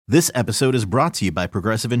This episode is brought to you by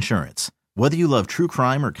Progressive Insurance. Whether you love true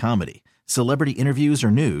crime or comedy, celebrity interviews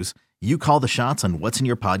or news, you call the shots on what's in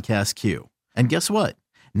your podcast queue. And guess what?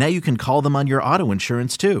 Now you can call them on your auto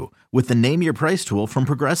insurance too with the Name Your Price tool from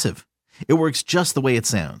Progressive. It works just the way it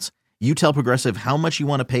sounds. You tell Progressive how much you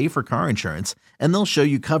want to pay for car insurance, and they'll show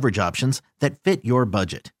you coverage options that fit your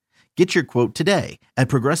budget. Get your quote today at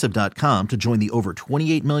Progressive.com to join the over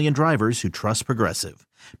 28 million drivers who trust Progressive.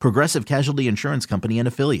 Progressive Casualty Insurance Company and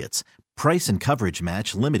Affiliates. Price and coverage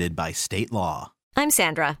match limited by state law. I'm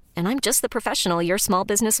Sandra, and I'm just the professional your small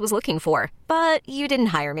business was looking for. But you didn't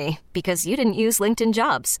hire me because you didn't use LinkedIn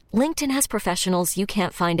Jobs. LinkedIn has professionals you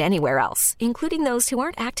can't find anywhere else, including those who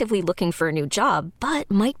aren't actively looking for a new job, but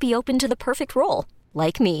might be open to the perfect role,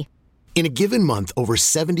 like me. In a given month, over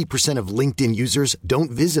 70% of LinkedIn users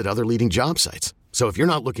don't visit other leading job sites. So if you're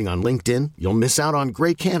not looking on LinkedIn, you'll miss out on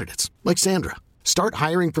great candidates like Sandra. Start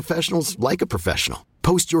hiring professionals like a professional.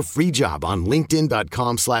 Post your free job on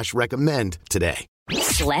linkedin.com/recommend today.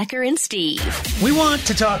 Slacker and Steve. We want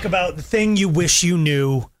to talk about the thing you wish you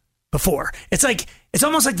knew before. It's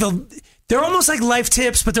almost like they're almost like life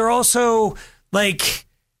tips, but they're also like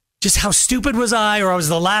just how stupid was I, or I was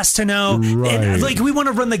the last to know. Right. And like we want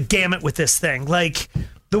to run the gamut with this thing. Like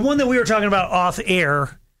the one that we were talking about off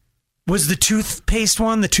air was the toothpaste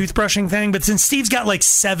one, the toothbrushing thing. But since Steve's got like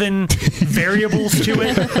 7 variables to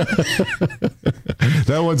it.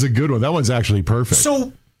 That one's a good one. That one's actually perfect.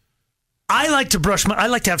 So I like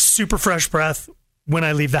to have super fresh breath when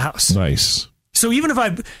I leave the house. Nice. So even if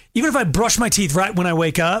I brush my teeth right when I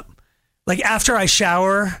wake up, like after I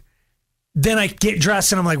shower, then I get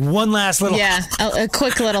dressed and I'm like one last little. Yeah, a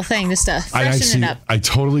quick little thing just to freshen it up. I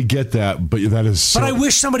totally get that, but that is so... But I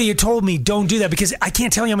wish somebody had told me don't do that, because I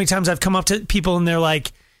can't tell you how many times I've come up to people and they're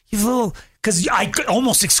like, you little, because I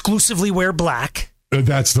almost exclusively wear black.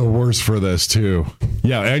 That's the worst for this too.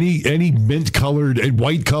 Yeah, any mint colored and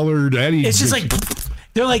white colored, any. It's just like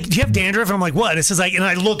they're like, do you have dandruff? And I'm like, what? It's just like, and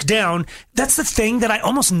I look down. That's the thing that I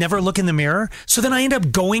almost never look in the mirror. So then I end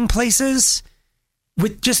up going places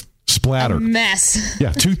with just splatter. A mess.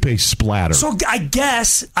 Yeah, toothpaste splatter. So I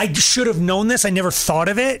guess I should have known this. I never thought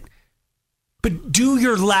of it. But do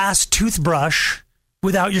your last toothbrush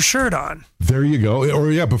without your shirt on. There you go. Or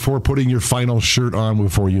yeah, before putting your final shirt on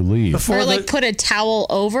before you leave. Or like put a towel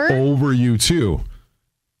over. Over you too.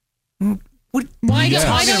 Why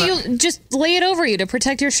don't you just lay it over you to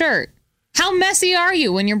protect your shirt? How messy are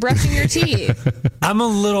you when you're brushing your teeth? I'm a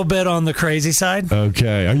little bit on the crazy side.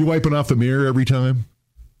 Okay. Are you wiping off the mirror every time?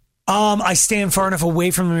 I stand far enough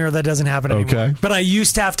away from the mirror that doesn't happen anymore. Okay. But I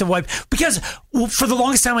used to have to wipe because for the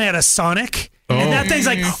longest time I had a Sonic. And that thing's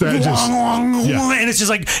like, and it's just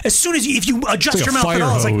like, as soon as if you adjust your mouth at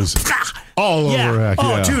all, it's like, all over.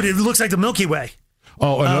 Oh, dude, it looks like the Milky Way.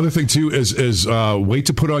 Oh, another thing too is wait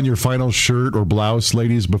to put on your final shirt or blouse,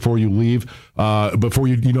 ladies, before you leave. Before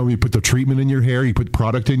you put the treatment in your hair, you put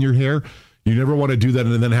product in your hair. You never want to do that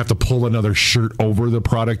and then have to pull another shirt over the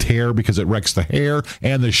product hair because it wrecks the hair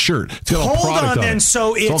and the shirt. It's got Hold on, then.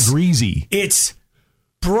 So it's all greasy. It's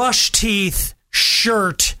brush teeth,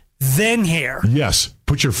 shirt, then hair. Yes.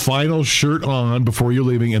 Put your final shirt on before you're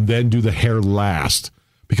leaving and then do the hair last.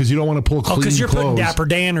 Because you don't want to pull clean clothes. Because you're putting Dapper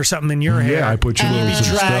Dan or something in your hair. Yeah, I put you in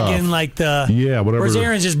some dragging stuff. Like the... Yeah, whatever. Whereas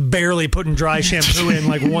Aaron's just barely putting dry shampoo in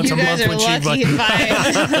like once a month when she's like...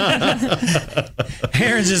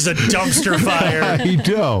 Aaron's just a dumpster fire. I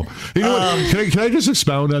know. You know what? Can I just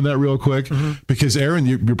expound on that real quick? Mm-hmm. Because Aaron,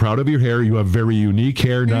 you're proud of your hair. You have very unique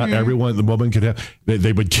hair. Not everyone, the woman could have...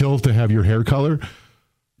 They would kill to have your hair color.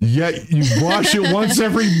 Yet you wash it once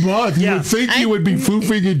every month. You would think you would be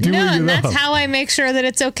foofing and doing it up. No, and that's how I make sure that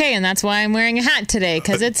it's okay. And that's why I'm wearing a hat today,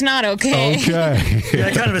 because it's not okay. Okay. Yeah,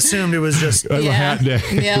 I kind of assumed it was just a hat day.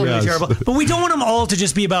 Yeah. Yes. Terrible. But we don't want them all to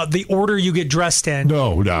just be about the order you get dressed in.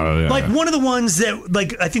 No. Like one of the ones that,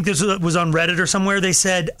 like, I think this was on Reddit or somewhere, they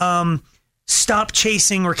said, stop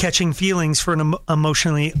chasing or catching feelings for an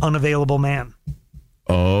emotionally unavailable man.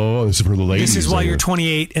 Oh, this is for the ladies. This is why you're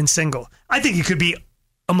 28 and single. I think you could be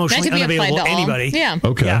emotionally unavailable to anybody. Yeah.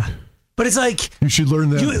 Okay. Yeah. But it's like... You should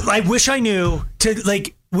learn that. I wish I knew to,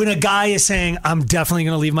 like, when a guy is saying, I'm definitely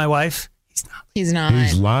going to leave my wife, he's not.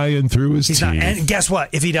 He's lying through his teeth. And guess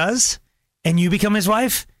what? If he does, and you become his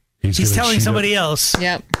wife, he's telling somebody else,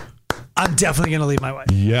 yep, I'm definitely going to leave my wife.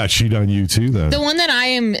 Yeah, cheat on you too, then. The one that I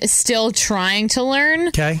am still trying to learn.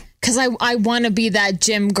 Okay. Because I want to be that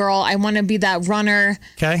gym girl. I want to be that runner.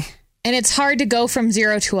 Okay. And it's hard to go from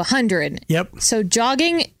 0 to 100. Yep. So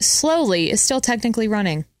jogging slowly is still technically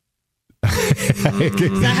running. Is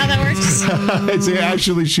that how that works?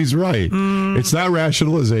 Actually, she's right. It's not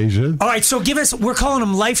rationalization. All right, so we're calling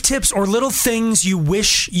them life tips or little things you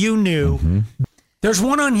wish you knew. Mm-hmm. There's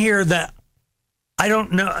one on here that I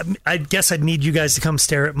don't know. I guess I'd need you guys to come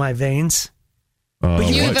stare at my veins.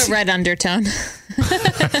 But you have a red undertone.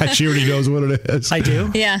 She already knows what it is. I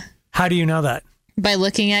do? Yeah. How do you know that? By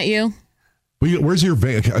looking at you. Where's your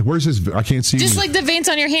vein? Where's his? I can't see. Just like the veins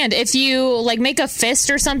on your hand. If you like make a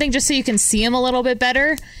fist or something, just so you can see them a little bit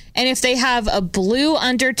better. And if they have a blue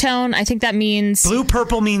undertone, I think that means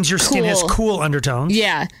blue-purple means your skin has cool undertones.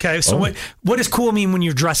 Yeah. Okay. So what does cool mean when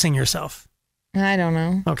you're dressing yourself? I don't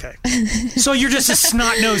know. Okay. So you're just a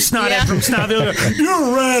snot-nosed snothead from Snottville.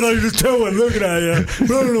 You're red. I just tell it looking at you.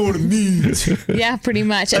 But I don't know what it means. Yeah, pretty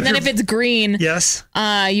much. And then if it's green, yes,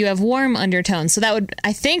 you have warm undertones. So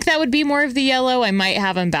I think that would be more of the yellow. I might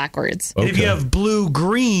have them backwards. Okay. If you have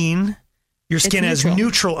blue-green, your skin has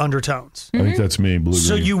neutral undertones. I think that's me, blue-green.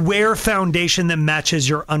 So you wear foundation that matches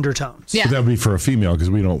your undertones. Yeah. But that would be for a female because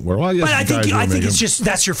we don't wear. Well, yes, but I think it's just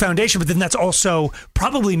that's your foundation. But then that's also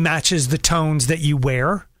probably matches the tones that you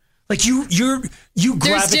wear. Like you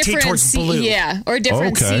gravitate towards blue. Or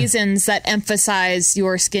different seasons that emphasize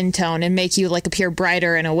your skin tone and make you like appear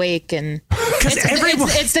brighter and awake. And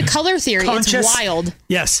it's the color theory. It's wild.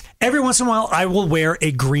 Yes. Every once in a while, I will wear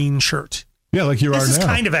a green shirt. Yeah, like you are now. This is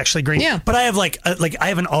kind of actually green. Yeah. But I have I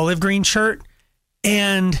have an olive green shirt,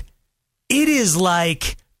 and it is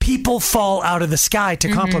like people fall out of the sky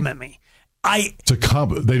to compliment me. They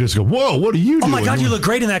just go, whoa, what are you doing? Oh my God, you look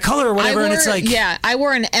great in that color or whatever. And it's like, I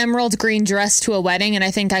wore an emerald green dress to a wedding, and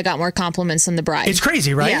I think I got more compliments than the bride. It's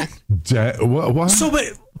crazy, right? Yeah. What? So, but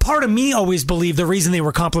part of me always believed the reason they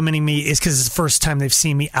were complimenting me is because it's the first time they've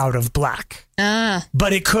seen me out of black.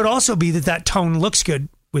 But it could also be that tone looks good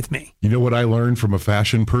with me. You know what I learned from a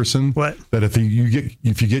fashion person? What? That if you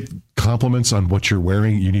get compliments on what you're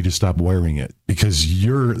wearing, you need to stop wearing it because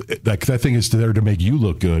that thing is there to make you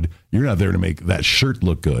look good. You're not there to make that shirt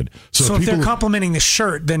look good. So if they're complimenting the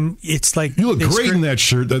shirt, then it's like you look great in that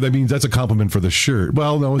shirt. That means that's a compliment for the shirt.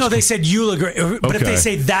 Well, no, they said you look great. But if they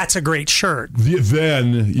say that's a great shirt,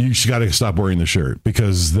 then you got to stop wearing the shirt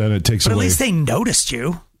because then it takes away. But at least they noticed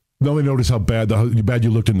you. They only noticed how bad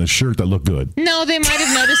you looked in the shirt that looked good. No, they might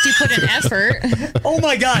have noticed you put an effort. Oh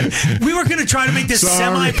my God. We were going to try to make this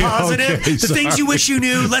semi-positive. Okay, things you wish you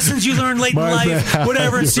knew, lessons you learned late in life,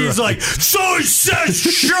 whatever. And Steve's like, so he says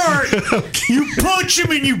shirt. You punch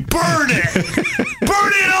him and you burn it.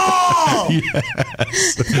 Burn it all.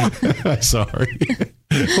 Yes. Sorry.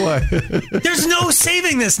 What? There's no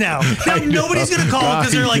saving this now. Nobody's going to call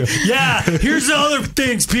because they're like, yeah, here's the other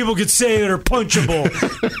things people could say that are punchable.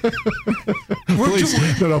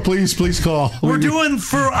 Please call. We're doing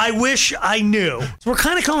for I wish I knew. So we're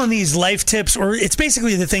kind of calling these life tips, or it's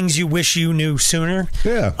basically the things you wish you knew sooner.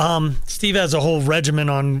 Yeah. Steve has a whole regimen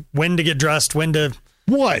on when to get dressed, when to.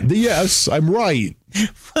 What? Yes, I'm right.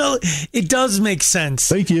 Well, it does make sense.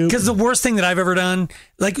 Thank you. Because the worst thing that I've ever done,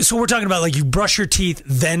 so we're talking about you brush your teeth,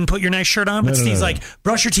 then put your nice shirt on. But Steve's like,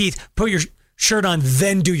 brush your teeth, put your shirt on,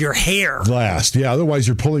 then do your hair. Last. Yeah, otherwise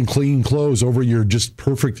you're pulling clean clothes over your just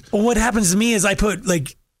perfect. Well, what happens to me is I put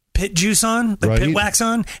pit juice on, pit wax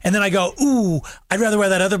on, and then I go, ooh, I'd rather wear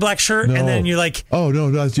that other black shirt. No. And then you're like, oh, no,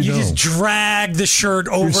 you just drag the shirt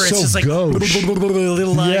over. You're it's just like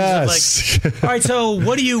little lines. Yes. All right, so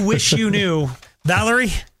what do you wish you knew?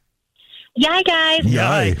 Valerie? Yeah, guys.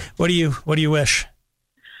 Yeah. What do you wish?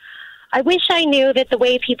 I wish I knew that the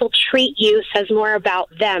way people treat you says more about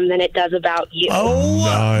them than it does about you. Oh,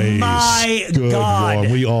 nice. My Good God.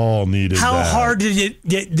 One. We all needed How that. hard did it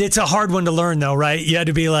get? It's a hard one to learn, though, right? You had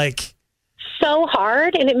to be like... So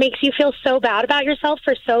hard, and it makes you feel so bad about yourself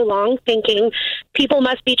for so long, thinking people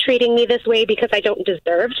must be treating me this way because I don't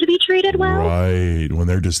deserve to be treated well. Right, when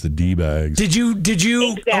they're just the D-bags. Did you?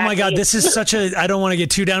 Exactly. Oh my God, this is such a... I don't want to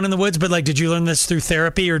get too down in the woods, but did you learn this through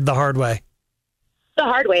therapy or the hard way? The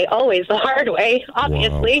hard way, always the hard way,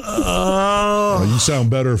 obviously. Wow. Oh, you sound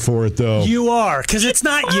better for it, though. You are, because it's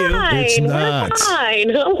not you. It's not.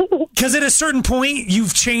 Fine. Because at a certain point,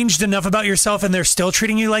 you've changed enough about yourself, and they're still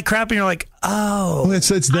treating you like crap, and you're like, oh. Well, it's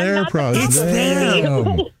their problem. It's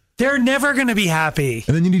them. They're never going to be happy.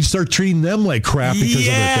 And then you need to start treating them like crap because of it.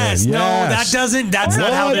 Yes. No, that's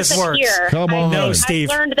not how this works. Come on. No, Steve.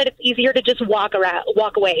 I've learned that it's easier to just walk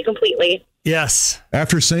away completely. Yes.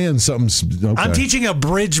 After saying something. Okay. I'm teaching a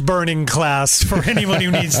bridge burning class for anyone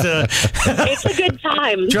who needs to. It's a good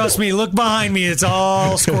time. Trust me, look behind me. It's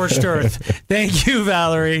all scorched earth. Thank you,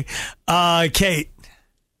 Valerie. Kate.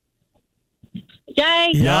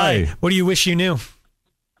 Yay. Yay. What do you wish you knew?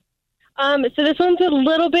 So this one's a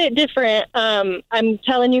little bit different. I'm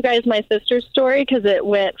telling you guys my sister's story because it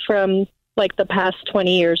went from like the past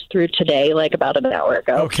 20 years through today, like about an hour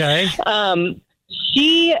ago. Okay.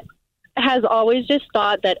 She has always just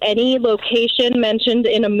thought that any location mentioned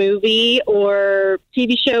in a movie or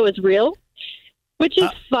TV show is real, which is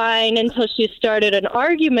fine until she started an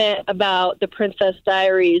argument about the Princess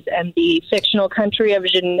Diaries and the fictional country of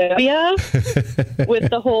Genovia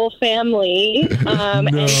with the whole family.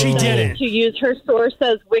 And she did it. To use her source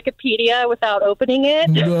as Wikipedia without opening it.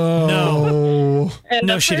 No. And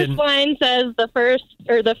No, the she first didn't. line says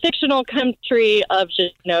the fictional country of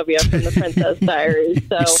Genovia from the Princess Diaries.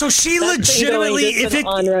 So she that's legitimately, if an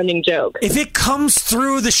on-running joke. If it comes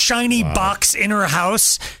through the shiny box in her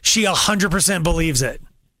house, she 100% believes it.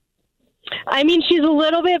 I mean, she's a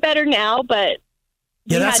little bit better now, but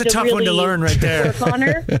yeah, that's a tough one to learn right there. Work on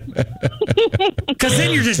her. Because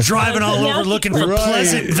then you're just driving all over looking for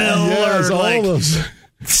Pleasantville or like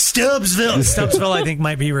Stubbsville. Stubbsville, I think,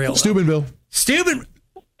 might be real. Steubenville.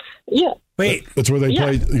 Yeah. Wait. That's where they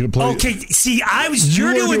play. You can play. Okay, see,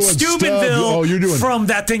 you're doing Steubenville from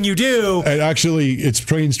That Thing You Do. And actually, it's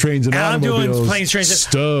planes, trains, and automobiles. I'm doing planes, trains,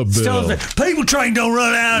 Stubbsville. People train don't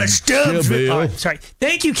run out of Stubbsville. Oh, sorry.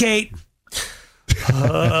 Thank you, Kate.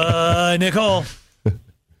 Nicole.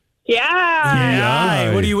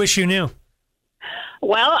 Yeah. What do you wish you knew?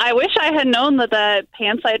 Well, I wish I had known that the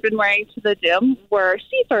pants I had been wearing to the gym were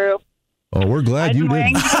see-through. Oh, we're glad you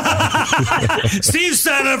did. Steve's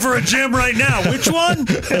signed up for a gym right now. Which one?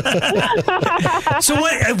 So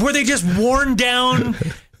what? Were they just worn down,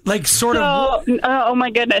 like sort of? Oh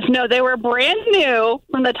my goodness! No, they were brand new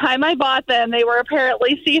from the time I bought them. They were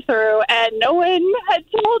apparently see-through, and no one had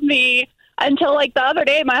told me until like the other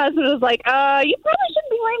day. My husband was like, "You probably shouldn't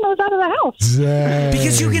be wearing those out of the house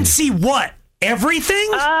because you can see what everything."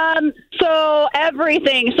 So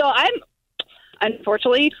everything. So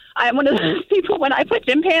Unfortunately, I'm one of those people, when I put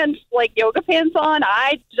gym pants, like yoga pants on,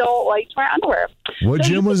 I don't like to wear underwear. What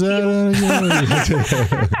gym was that?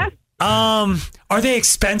 Are they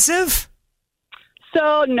expensive?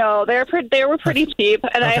 So, no, they were pretty cheap,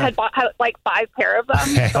 and I had bought like 5 pair of them,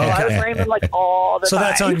 so I was wearing them like all the time. So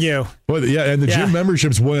that's on you. Well, yeah, and the gym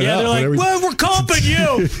memberships went up. They're like, well, we're comping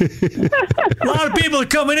you. A lot of people are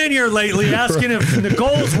coming in here lately asking if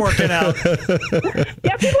Nicole's working out.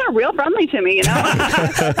 Yeah, people are real friendly to me, you know?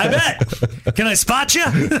 I bet. Can I spot you?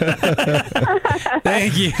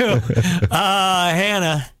 Thank you.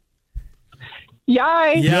 Hannah.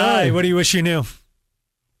 Yay. What do you wish you knew?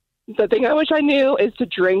 The thing I wish I knew is to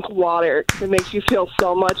drink water. It makes you feel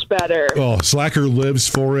so much better. Oh, Slacker lives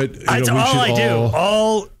for it. That's all I do.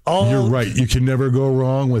 You're right. You can never go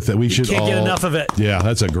wrong with it. We should can't get enough of it. Yeah,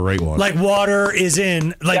 that's a great one. Like water is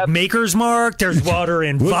in Maker's Mark. There's water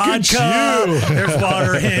in vodka. There's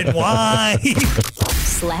water in wine.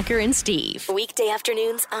 Slacker and Steve. Weekday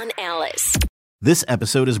afternoons on Alice. This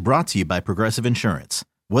episode is brought to you by Progressive Insurance.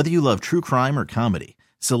 Whether you love true crime or comedy,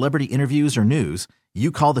 celebrity interviews or news, you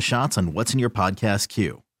call the shots on what's in your podcast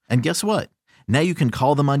queue. And guess what? Now you can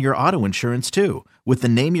call them on your auto insurance too with the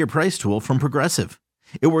Name Your Price tool from Progressive.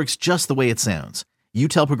 It works just the way it sounds. You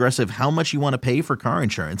tell Progressive how much you want to pay for car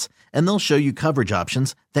insurance, and they'll show you coverage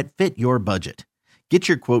options that fit your budget. Get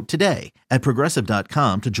your quote today at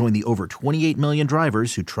Progressive.com to join the over 28 million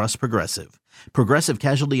drivers who trust Progressive. Progressive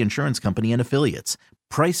Casualty Insurance Company and Affiliates.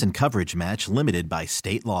 Price and coverage match limited by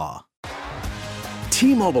state law.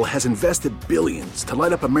 T-Mobile has invested billions to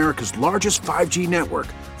light up America's largest 5G network,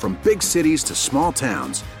 from big cities to small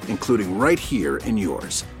towns, including right here in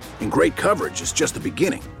yours. And great coverage is just the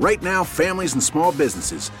beginning. Right now, families and small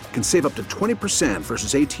businesses can save up to 20%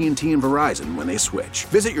 versus AT&T and Verizon when they switch.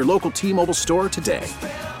 Visit your local T-Mobile store today.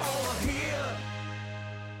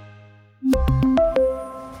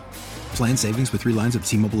 Plan savings with 3 lines of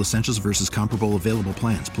T-Mobile Essentials versus comparable available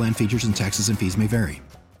plans. Plan features and taxes and fees may vary.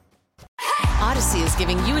 Odyssey is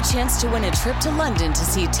giving you a chance to win a trip to London to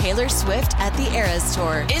see Taylor Swift at the Eras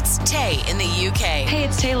Tour. It's Tay in the UK. Hey,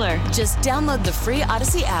 it's Taylor. Just download the free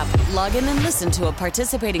Odyssey app, log in and listen to a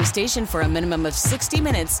participating station for a minimum of 60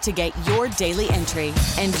 minutes to get your daily entry.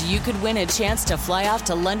 And you could win a chance to fly off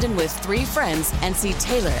to London with 3 friends and see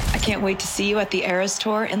Taylor. I can't wait to see you at the Eras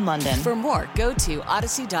Tour in London. For more, go to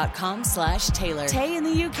odyssey.com/Taylor. Tay in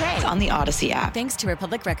the UK. It's on the Odyssey app. Thanks to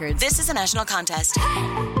Republic Records. This is a national contest.